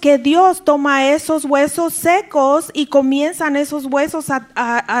vemos que Dios toma esos huesos secos y comienzan esos huesos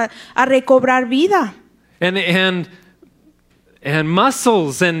a recobrar vida. And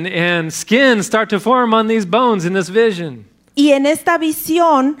muscles and skin start to form on these bones in this vision. Y en esta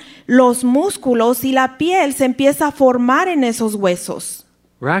visión, los músculos y la piel se empieza a formar en esos huesos.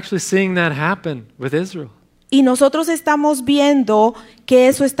 We're actually seeing that happen with Israel. Y nosotros estamos viendo que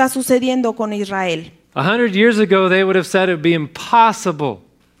eso está sucediendo con Israel. 100 years ago, they would have said it would be impossible.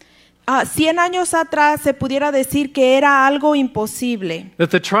 100 años atrás se pudiera decir que era algo imposible, That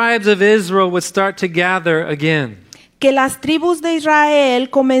the tribes of Israel would start to gather again. que las tribus de Israel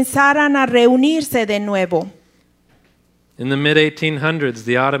comenzaran a reunirse de nuevo. In the mid-1800s,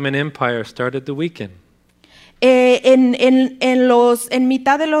 the Ottoman Empire started to weaken. En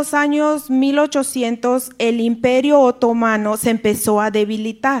mitad de los años 1800, el Imperio Otomano se empezó a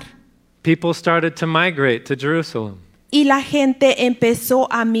debilitar People started to migrate to Jerusalem, y la gente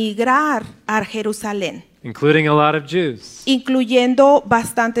empezó a migrar a Jerusalén, including a lot of Jews. incluyendo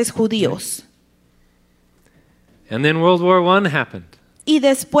bastantes judíos. And then World War I happened. Y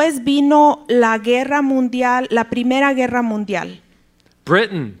después vino la guerra mundial, la primera guerra mundial.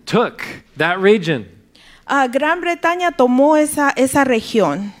 Britain took that region. Gran Bretaña tomó esa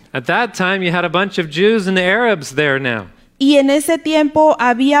región. At that time, you had a bunch of Jews and Arabs there now. Y en ese tiempo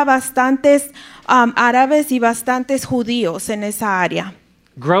había bastantes árabes y bastantes judíos en esa área.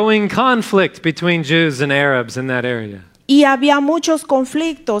 Growing conflict between Jews and Arabs in that area. Y había muchos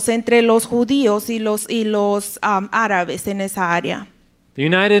conflictos entre los judíos y los árabes en esa área. The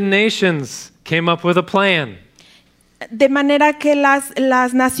United Nations came up with a plan. De manera que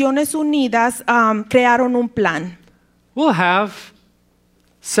las Naciones Unidas crearon un plan. We'll have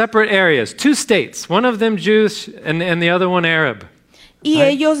separate areas, 2 states, one of them Jewish and the other one Arab. Y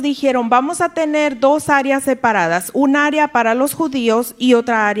ellos dijeron, vamos a tener 2 áreas separadas, un área para los judíos y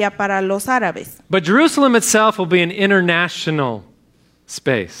otra área para los árabes. But Jerusalem itself will be an international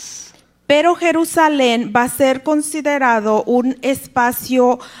space. Pero Jerusalén va a ser considerado un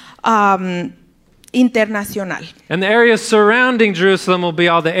espacio internacional. And the area surrounding Jerusalem will be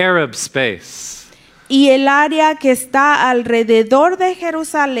all the Arab space. Y el área que está alrededor de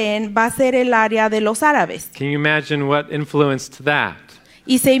Jerusalén va a ser el área de los árabes. Can you imagine what influenced that?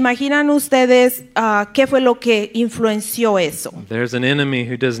 Y se imaginan ustedes qué fue lo que influenció eso. There's an enemy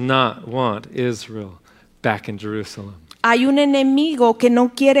who does not want Israel back in Jerusalem. Hay un enemigo que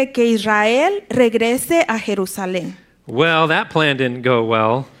no quiere que Israel regrese a Jerusalén. Well, that plan didn't go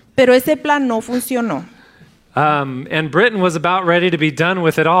well. Pero ese plan no funcionó. And Britain was about ready to be done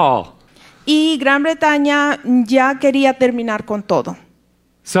with it all. Y Gran Bretaña ya quería terminar con todo.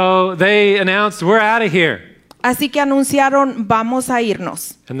 So they announced, we're out of here. Así que anunciaron, vamos a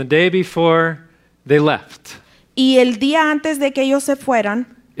irnos. And the day before they left, Y el día antes de que ellos se fueran,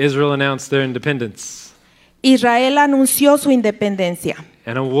 Israel announced their independence. Israel anunció su independencia.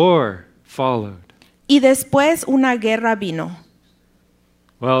 And a war followed. Y después una guerra vino.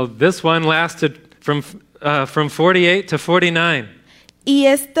 Well, this one lasted from 48 to 49. Y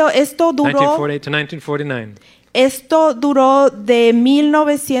esto duró 1948 to 1949. Esto duró de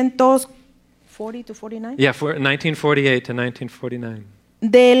 1940 to 49. Yeah, 1948 to 1949.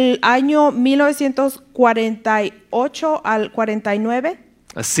 Del año 1948 al 49.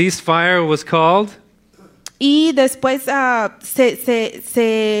 A ceasefire was called. Y después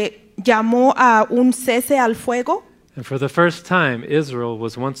se llamó a un cese al fuego. And for the first time, Israel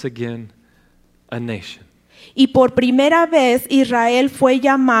was once again a nation. Y por primera vez Israel fue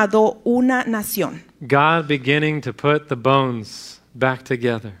llamado una nación. God beginning to put the bones back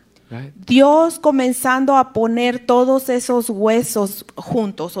together, right? Dios comenzando a poner todos esos huesos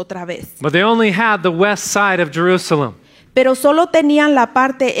juntos otra vez. But they only had the west side of Jerusalem. Pero solo tenían la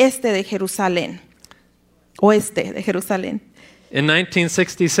parte este de Jerusalén. Oeste de Jerusalén. In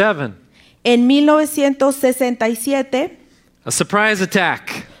 1967, En 1967, a surprise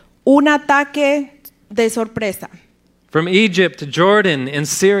attack un ataque de sorpresa from Egypt, Jordan, and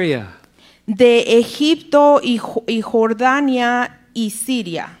Syria. de Egipto y Jordania y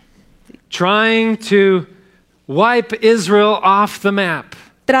Siria, Trying to wipe Israel off the map.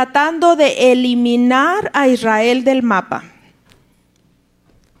 tratando de eliminar a Israel del mapa.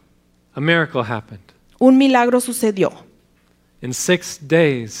 A miracle happened. Un milagro sucedió. In 6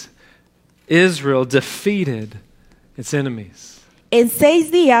 days, Israel defeated its enemies, En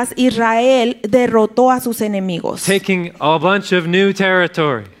 6 días Israel derrotó a sus enemigos, taking a bunch of new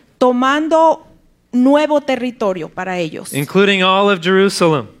territory, tomando nuevo territorio para ellos, including all of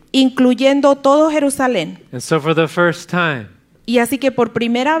Jerusalem. incluyendo todo Jerusalén. And so for the first time, Y así que por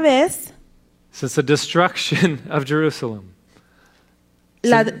primera vez, since the destruction of Jerusalem,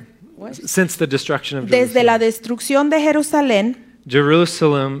 since the destruction of desde la Jerusalem, destrucción de Jerusalén,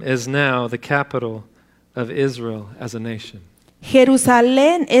 Jerusalem is now the capital of Israel as a nation.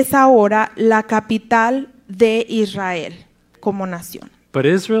 Jerusalén es ahora la capital de Israel como nación. But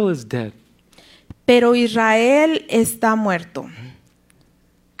Israel is dead. Pero Israel está muerto.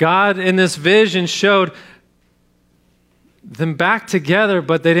 God in this vision showed them back together,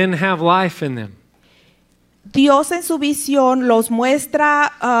 but they didn't have life in them. Dios en su visión los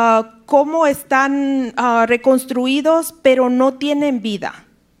muestra cómo están reconstruidos, pero no tienen vida.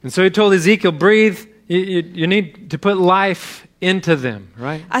 And so he told Ezekiel, breathe, you need to put life into them,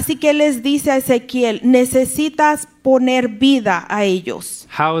 right? Así que les dice a Ezequiel, necesitas poner vida a ellos.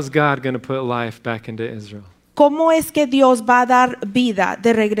 How is God going to put life back into Israel? ¿Cómo es que Dios va a dar vida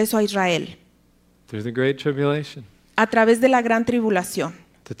de regreso a Israel? Through the great tribulation, A través de la gran tribulación,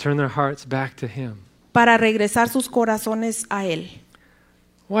 to turn their hearts back to him. para regresar sus corazones a Él.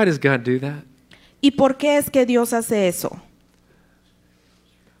 Why does God do that? ¿Y por qué es que Dios hace eso?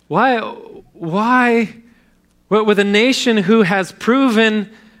 Why with a nation who has proven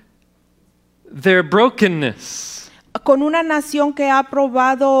their brokenness, con una nación que ha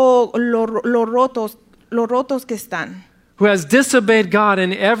probado lo rotos que están, who has disobeyed God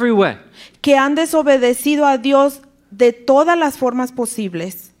in every way, que han desobedecido a Dios de todas las formas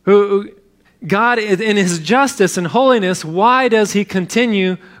posibles. who God in his justice and holiness, why does he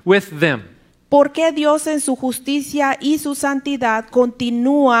continue with them? ¿Por qué Dios en su justicia y su santidad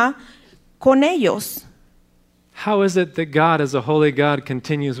continúa con ellos? How is it that God as a holy God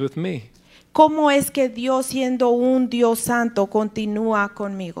continues with me? ¿Cómo es que Dios, siendo un Dios santo, continúa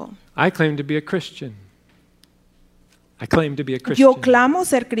conmigo? I claim to be a Christian. I claim to be a Yo Christian. clamo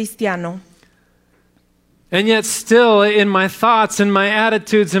ser cristiano. And yet still in my thoughts and my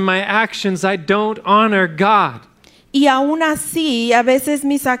attitudes and my actions, I don't honor God. Y aún así, a veces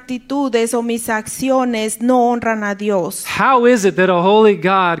mis actitudes o mis acciones no honran a Dios. How is it that a holy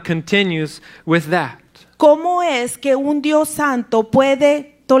God continues with that? ¿Cómo es que un Dios santo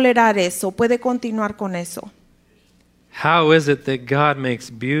puede tolerar eso, puede continuar con eso? How is it that God makes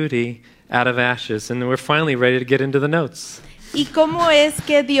beauty out of ashes? And we're finally ready to get into the notes. ¿Y cómo es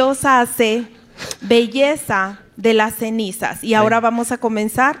que Dios hace belleza de las cenizas? Y ahora vamos a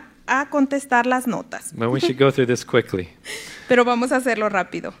comenzar a contestar las notas. But we should go through this quickly. Pero vamos a hacerlo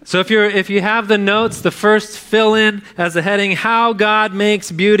rápido. So if you have the notes, the first fill in as the heading, how God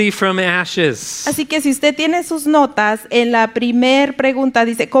makes beauty from ashes. Así que si usted tiene sus notas, en la primer pregunta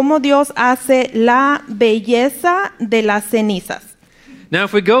dice, ¿cómo Dios hace la belleza de las cenizas? Now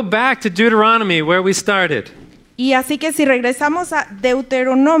if we go back to Deuteronomy where we started, Y así que si regresamos a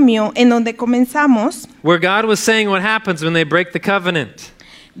Deuteronomio, en donde comenzamos, where God was saying what happens when they break the covenant.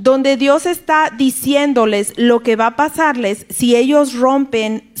 donde Dios está diciéndoles lo que va a pasarles si ellos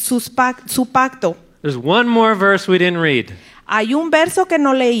rompen su pacto. There's one more verse we didn't read. Hay un verso que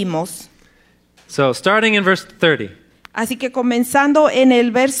no leímos. So starting in verse 30. Así que comenzando en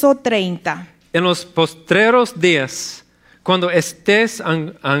el verso 30. En los postreros días, cuando estés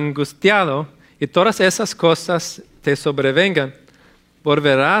angustiado y todas esas cosas te sobrevengan,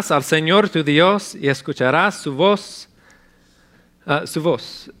 volverás al Señor tu Dios y escucharás su voz.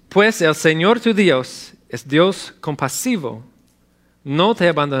 Pues el Señor tu Dios es Dios compasivo, no te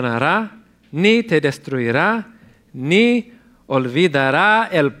abandonará, ni te destruirá, ni olvidará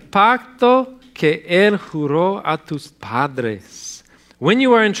el pacto que Él juró a tus padres. When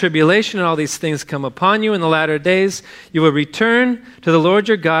you are in tribulation and all these things come upon you in the latter days, you will return to the Lord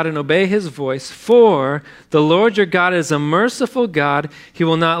your God and obey His voice, for the Lord your God is a merciful God. He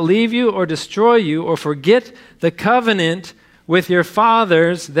will not leave you or destroy you or forget the covenant with your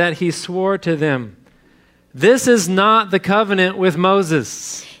fathers that He swore to them. This is not the covenant with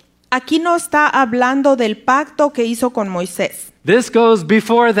Moses. Aquí no está hablando del pacto que hizo con Moisés. This goes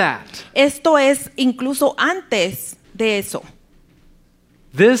before that. Esto es incluso antes de eso.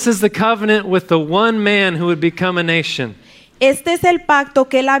 This is the covenant with the one man who would become a nation. Este es el pacto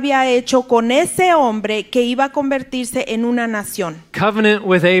que él había hecho con ese hombre que iba a convertirse en una nación. Covenant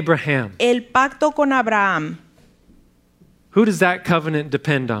with Abraham. El pacto con Abraham. Who does that covenant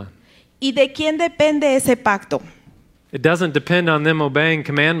depend on? ¿Y de quién depende ese pacto? It doesn't depend on them obeying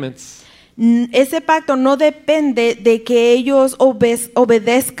commandments. Ese pacto no depende de que ellos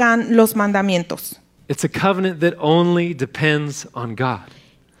obedezcan los mandamientos. It's a covenant that only depends on God.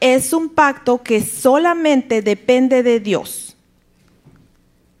 Es un pacto que solamente depende de Dios.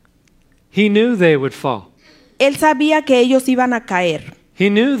 He knew they would fall. Él sabía que ellos iban a caer. He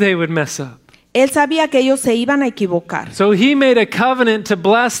knew they would mess up. Él sabía que ellos se iban a equivocar. So he made a covenant to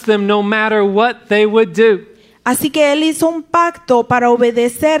bless them no matter what they would do. Así que él hizo un pacto para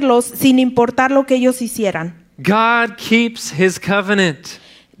obedecerlos sin importar lo que ellos hicieran. God keeps his covenant.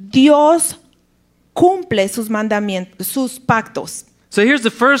 Dios cumple sus mandamientos, sus pactos. So here's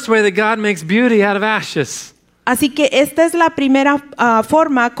the first way that God makes beauty out of ashes. Así que esta es la primera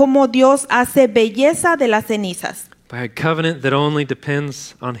forma como Dios hace belleza de las cenizas. By a covenant that only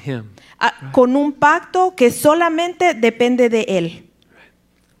depends on him. Con un pacto que solamente depende de él.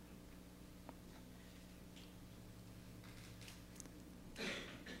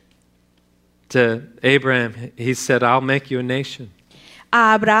 To Abraham, he said, I'll make you a nation.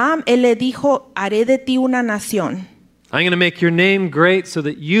 A Abraham, él le dijo, haré de ti una nación. I'm going to make your name great so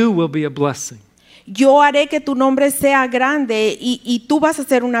that you will be a blessing. Yo haré que tu nombre sea grande y tú vas a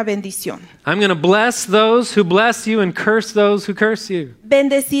ser una bendición. I'm going to bless those who bless you and curse those who curse you.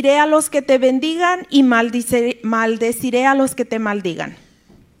 Bendeciré a los que te bendigan y maldeciré a los que te maldigan.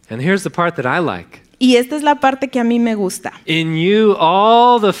 And here's the part that I like. Y esta es la parte que a mí me gusta. In you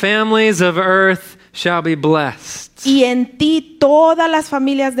all the families of earth shall be blessed. Y en ti todas las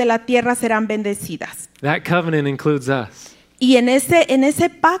familias de la tierra serán bendecidas. That covenant includes us. Y en ese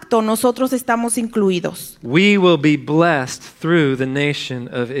pacto nosotros estamos incluidos. We will be blessed through the nation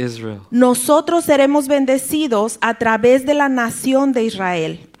of Israel. Nosotros seremos bendecidos a través de la nación de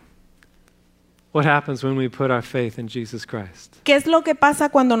Israel. What happens when we put our faith in Jesus Christ? ¿Qué es lo que pasa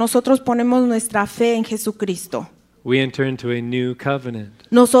cuando nosotros ponemos nuestra fe en Jesucristo? We enter into a new covenant.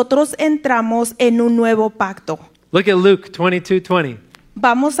 Nosotros entramos en un nuevo pacto. Look at Luke 22:20.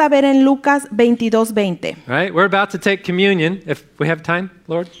 Vamos a ver en Lucas 22:20. Right? We're about to take communion if we have time,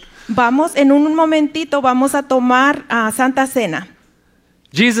 Lord. Vamos, en un momentito vamos a tomar Santa Cena.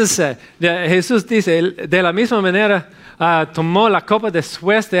 Jesus said, Jesús dice, de la misma manera tomó la copa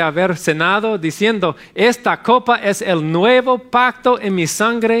después de haber cenado, diciendo, esta copa es el nuevo pacto en mi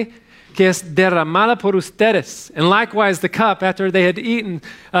sangre que es derramada por ustedes. And likewise the cup, after they had eaten,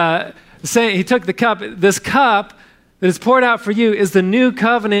 saying, he took the cup, this cup that is poured out for you is the new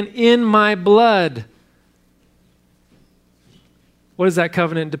covenant in my blood. What does that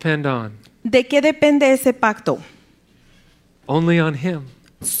covenant depend on? ¿De qué depende ese pacto? Only on him.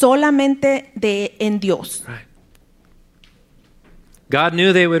 Solamente en Dios. Right. God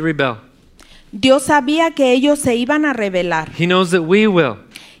knew they would rebel. Dios sabía que ellos se iban a rebelar. He knows that we will.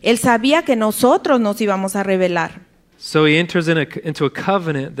 Él sabía que nosotros nos íbamos a rebelar. So he enters into a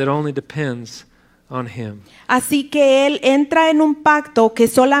covenant that only depends on him. Así que él entra en un pacto que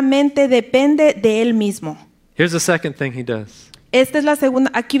solamente depende de él mismo. Here's the second thing he does. Esta es la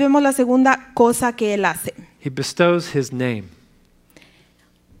segunda, aquí vemos la segunda cosa que él hace. He bestows his name.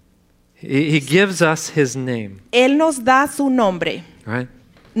 He gives us his name. Él nos da su nombre. Right?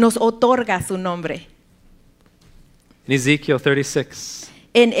 Nos otorga su nombre. In Ezekiel 36.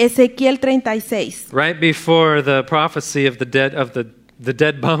 En Ezequiel 36. Right before the prophecy of the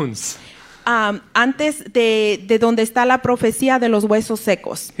dead bones. Antes de donde está la profecía de los huesos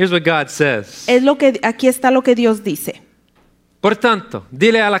secos. Here's what God says. Aquí está lo que Dios dice. Por tanto,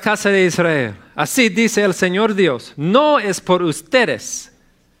 dile a la casa de Israel, así dice el Señor Dios, no es por ustedes,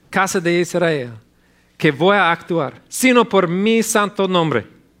 casa de Israel, que voy a actuar, sino por mi santo nombre,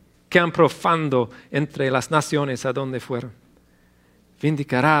 que han profanado entre las naciones a donde fueron.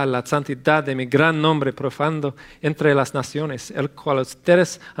 Vindicará la santidad de mi gran nombre profano entre las naciones, el cual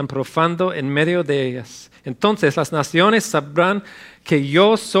ustedes han profanado en medio de ellas. Entonces las naciones sabrán que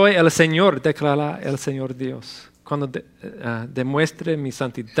yo soy el Señor, declara el Señor Dios, cuando demuestre mi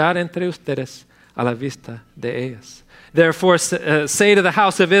santidad entre ustedes a la vista de ellas. Therefore say to the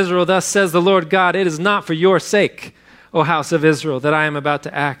house of Israel, thus says the Lord God, it is not for your sake, O house of Israel, that I am about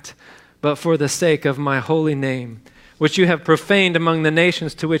to act, but for the sake of my holy name, which you have profaned among the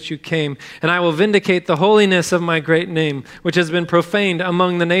nations to which you came. And I will vindicate the holiness of my great name, which has been profaned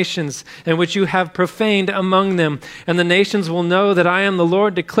among the nations, and which you have profaned among them. And the nations will know that I am the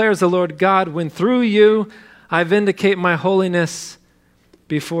Lord, declares the Lord God, when through you I vindicate my holiness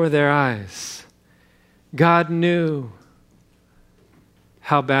before their eyes. God knew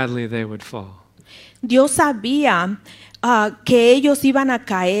how badly they would fall. Dios sabía que ellos iban a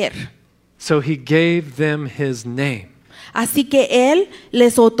caer. So he gave them his name. Así que él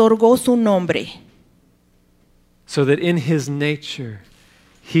les otorgó su nombre. So that in his nature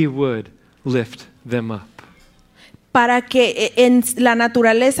he would lift them up. Para que en la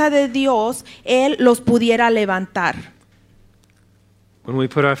naturaleza de Dios él los pudiera levantar. When we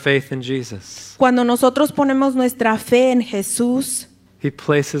put our faith in Jesus, cuando nosotros ponemos nuestra fe en Jesús, he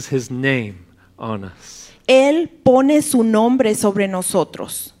places his name on us. Él pone su nombre sobre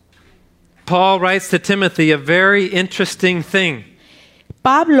nosotros. Paul writes to Timothy a very interesting thing.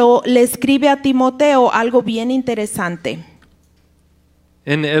 Pablo le escribe a Timoteo algo bien interesante.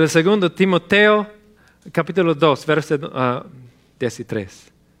 En el segundo Timoteo, capítulo 2, verso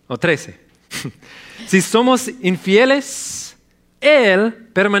 13. Si somos infieles, Él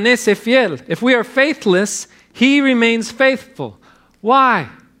permanece fiel. If we are faithless, He remains faithful. Why?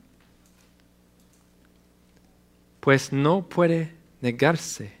 Pues no puede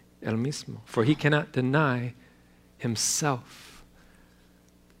negarse él mismo, for He cannot deny Himself.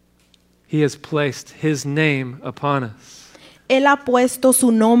 He has placed His name upon us. Él ha puesto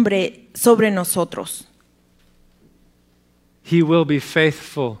su nombre sobre nosotros. He will be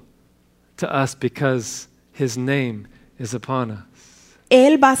faithful to us because His name is upon us.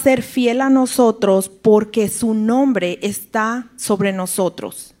 Él va a ser fiel a nosotros porque su nombre está sobre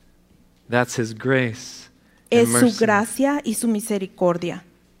nosotros. That's His grace and Es su mercy. gracia y su misericordia.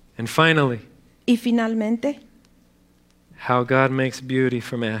 And finally, Y finalmente, how God makes beauty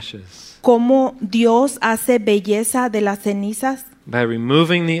from ashes. cómo Dios hace belleza de las cenizas. By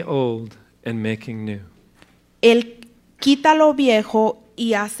removing the old and making new. Él quita lo viejo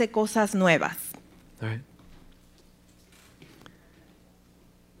y hace cosas nuevas. All right.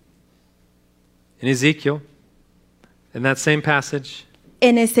 In Ezekiel, in that same passage,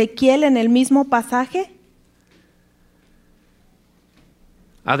 En Ezequiel, en el mismo pasaje,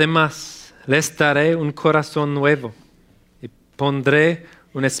 además, les daré un corazón nuevo y pondré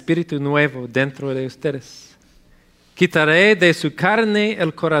un espíritu nuevo dentro de ustedes. Quitaré de su carne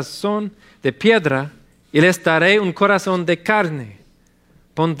el corazón de piedra y les daré un corazón de carne.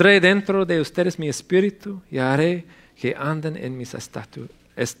 Pondré dentro de ustedes mi espíritu y haré que anden en mis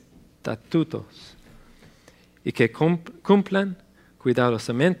estatutos y que cumplan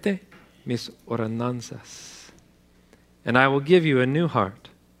cuidadosamente mis ordenanzas. And I will give you a new heart,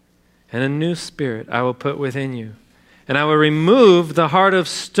 and a new spirit I will put within you. And I will remove the heart of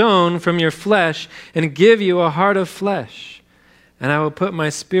stone from your flesh and give you a heart of flesh. And I will put my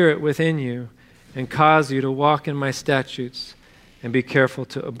spirit within you and cause you to walk in my statutes and be careful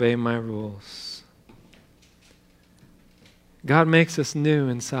to obey my rules. God makes us new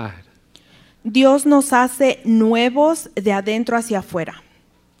inside. Dios nos hace nuevos de adentro hacia afuera.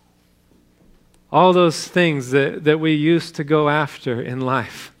 All those things that we used to go after in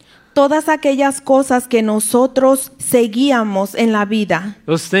life. Todas aquellas cosas que nosotros seguíamos en la vida,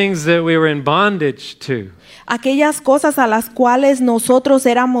 Those things that we were in bondage to. aquellas cosas a las cuales nosotros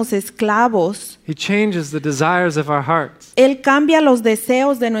éramos esclavos, He changes the desires of our hearts. Él cambia los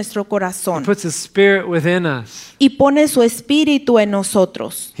deseos de nuestro He corazón puts His Spirit within us. y pone su espíritu en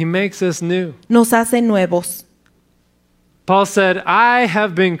nosotros. He makes us new. Nos hace nuevos. Paul said, I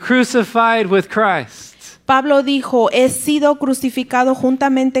have been crucified with Christ. Pablo dijo, he sido crucificado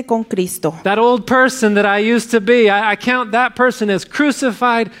juntamente con Cristo. That old person that I used to be, I count that person as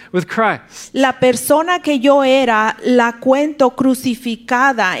crucified with Christ. La persona que yo era, la cuento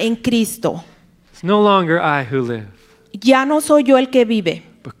crucificada en Cristo. It's no longer I who live, Ya no soy yo el que vive,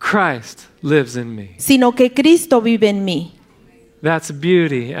 but Christ lives in me. sino que Cristo vive en mí. That's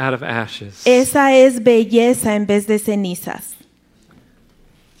beauty out of ashes. Esa es belleza en vez de cenizas.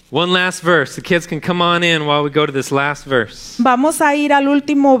 One last verse. The kids can come on in while we go to this last verse. Vamos a ir al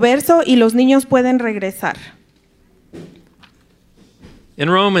último verso y los niños pueden regresar. In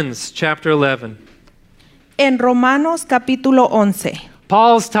Romans chapter 11, En Romanos capítulo 11,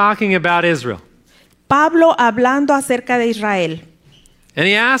 Paul's talking about Israel. Pablo hablando acerca de Israel. And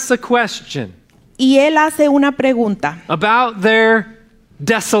he asks a question Y él hace una pregunta about their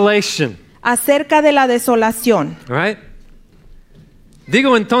desolation. acerca de la desolación. Right?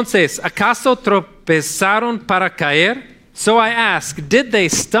 Digo entonces, ¿acaso tropezaron para caer? So I ask, did they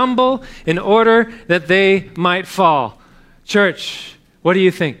stumble in order that they might fall? Church, what do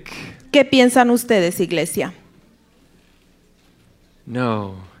you think? ¿Qué piensan ustedes, iglesia?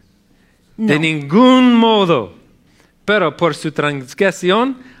 No. No. De ningún modo. Pero por su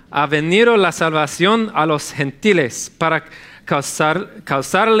transgresión ha venido la salvación a los gentiles para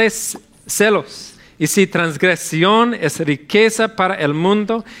causarles celos. Y si transgresión es riqueza para el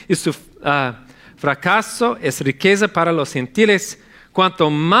mundo y su fracaso es riqueza para los gentiles, cuanto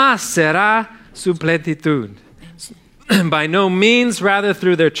más será su plenitud. By no means, rather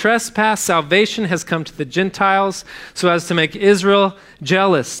through their trespass, salvation has come to the Gentiles so as to make Israel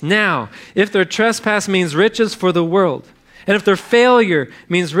jealous. Now, if their trespass means riches for the world, and if their failure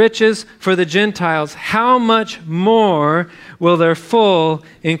means riches for the Gentiles, how much more will their full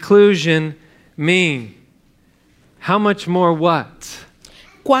inclusion mean? How much more what?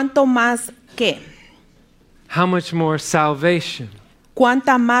 ¿Cuánto más qué? How much more salvation?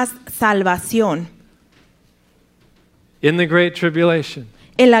 ¿Cuánta más salvación? In the Great Tribulation,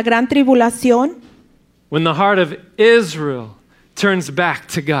 En la gran tribulación, when the heart of Israel turns back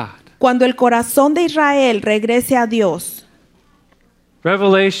to God. cuando el corazón de Israel regrese a Dios.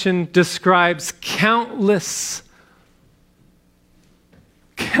 Revelation describes countless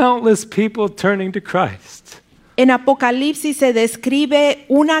people turning to Christ. En Apocalipsis se describe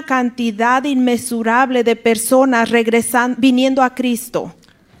una cantidad inmesurable de personas viniendo a Cristo,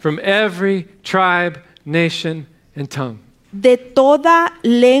 From every tribe, nation, and tongue. de toda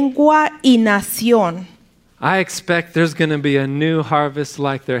lengua y nación. I expect there's going to be a new harvest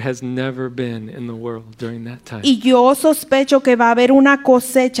like there has never been in the world during that time. Y yo sospecho que va a haber una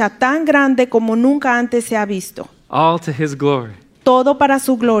cosecha tan grande como nunca antes se ha visto. All to His glory. Todo para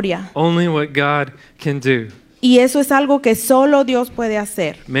su gloria. Only what God can do, Y eso es algo que solo Dios puede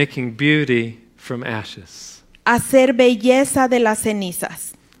hacer. making beauty from ashes. Hacer belleza de las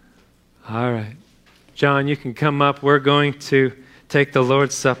cenizas. All right. John, you can come up. We're going to take the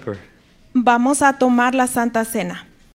Lord's Supper. Vamos a tomar la Santa Cena.